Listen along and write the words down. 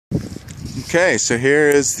Okay, so here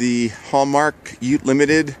is the Hallmark Ute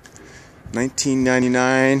Limited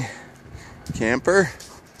 1999 camper.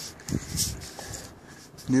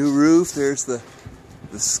 New roof. There's the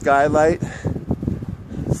skylight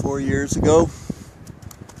 4 years ago,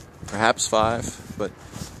 perhaps 5, but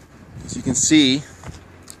as you can see,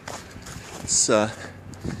 it's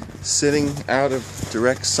sitting out of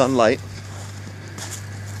direct sunlight.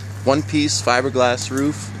 One-piece fiberglass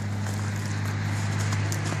roof.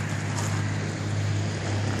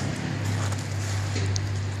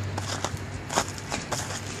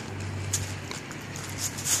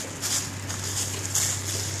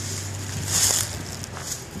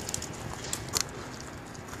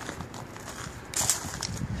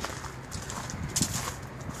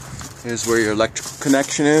 Here's where your electrical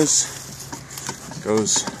connection is.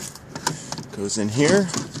 Goes in here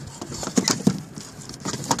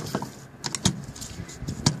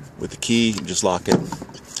with the key. You just lock it.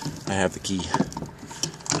 I have the key.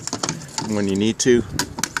 When you need to,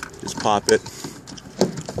 just pop it.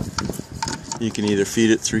 You can either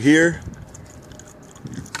feed it through here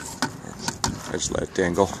or just let it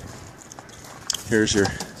dangle. Here's your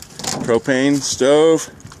propane stove.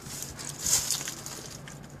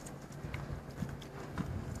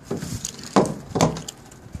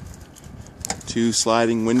 Two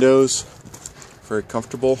sliding windows, very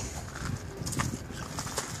comfortable.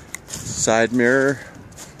 Side mirror,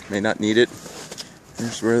 may not need it.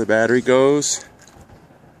 Here's where the battery goes.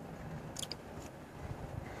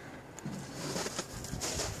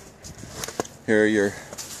 Here are your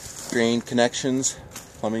drain connections,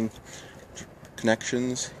 plumbing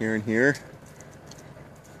connections here and here.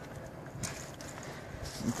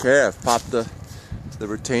 Okay, I've popped the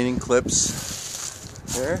retaining clips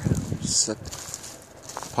there. Just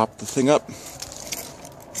pop the thing up.